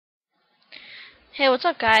Hey, what's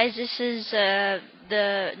up, guys? This is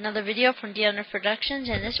another video from DMnerfproductions,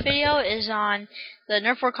 and this video is on the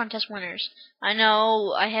Nerf War contest winners. I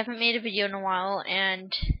know I haven't made a video in a while,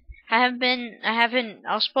 and I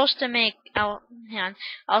was supposed to make. Hang on.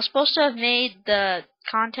 I was supposed to have made the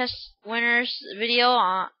contest winners video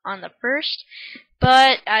on the first,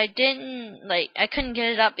 but I didn't. I couldn't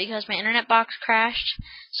get it up because my internet box crashed.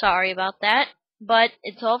 Sorry about that. But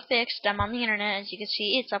it's all fixed. I'm on the internet, as you can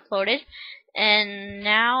see. It's uploaded. And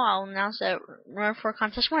now I'll announce the Nerf War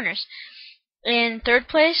contest winners. In third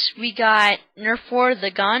place, we got Nerf War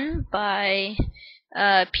the Gun by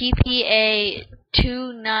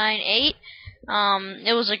PPA298.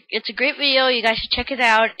 It's a great video. You guys should check it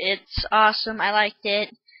out. It's awesome. I liked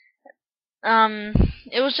it.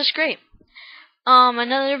 It was just great.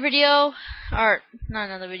 Another video, or not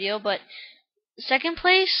another video, but second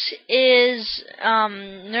place is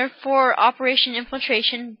Nerf War Operation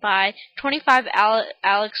Infiltration by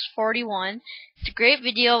 25Alex41. It's a great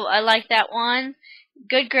video. I like that one.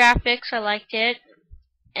 Good graphics. I liked it.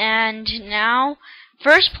 And now,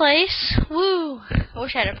 first place. Woo! I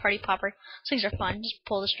wish I had a party popper. These things are fun. Just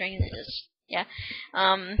pull the string and just, yeah.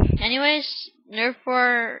 Anyways, Nerf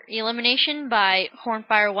War Elimination by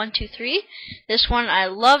Hornfire123. This one, I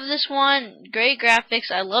love this one. Great graphics.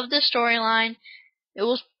 I love the storyline. It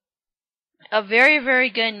was a very, very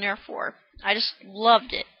good Nerf War. I just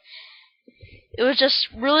loved it. It was just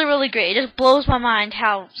really, really great. It just blows my mind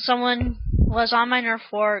how someone was on my Nerf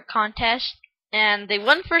War contest and they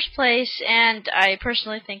won first place, and I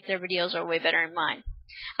personally think their videos are way better than mine.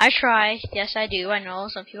 I try. Yes, I do. I know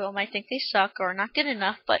some people might think they suck or not good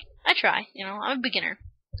enough, but I try. You know, I'm a beginner.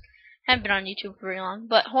 Haven't been on YouTube for very long.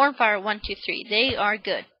 But Hornfire123, they are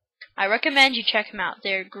good. I recommend you check them out.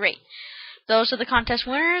 They're great. Those are the contest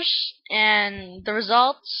winners, and the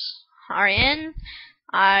results are in.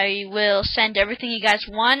 I will send everything you guys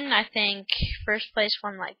won. I think first place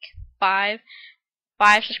won like five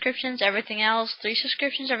subscriptions. Everything else, 3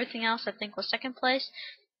 subscriptions. Everything else, I think, was second place.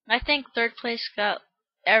 I think third place got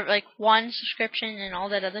like 1 subscription and all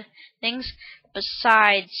that other things.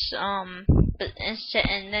 Besides, and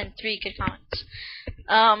then 3 good comments.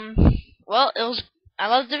 Well, I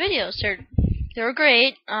loved the videos. They were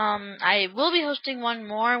great. I will be hosting one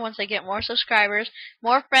more once I get more subscribers,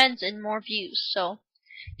 more friends, and more views. So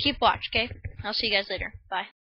keep watch, okay? I'll see you guys later. Bye.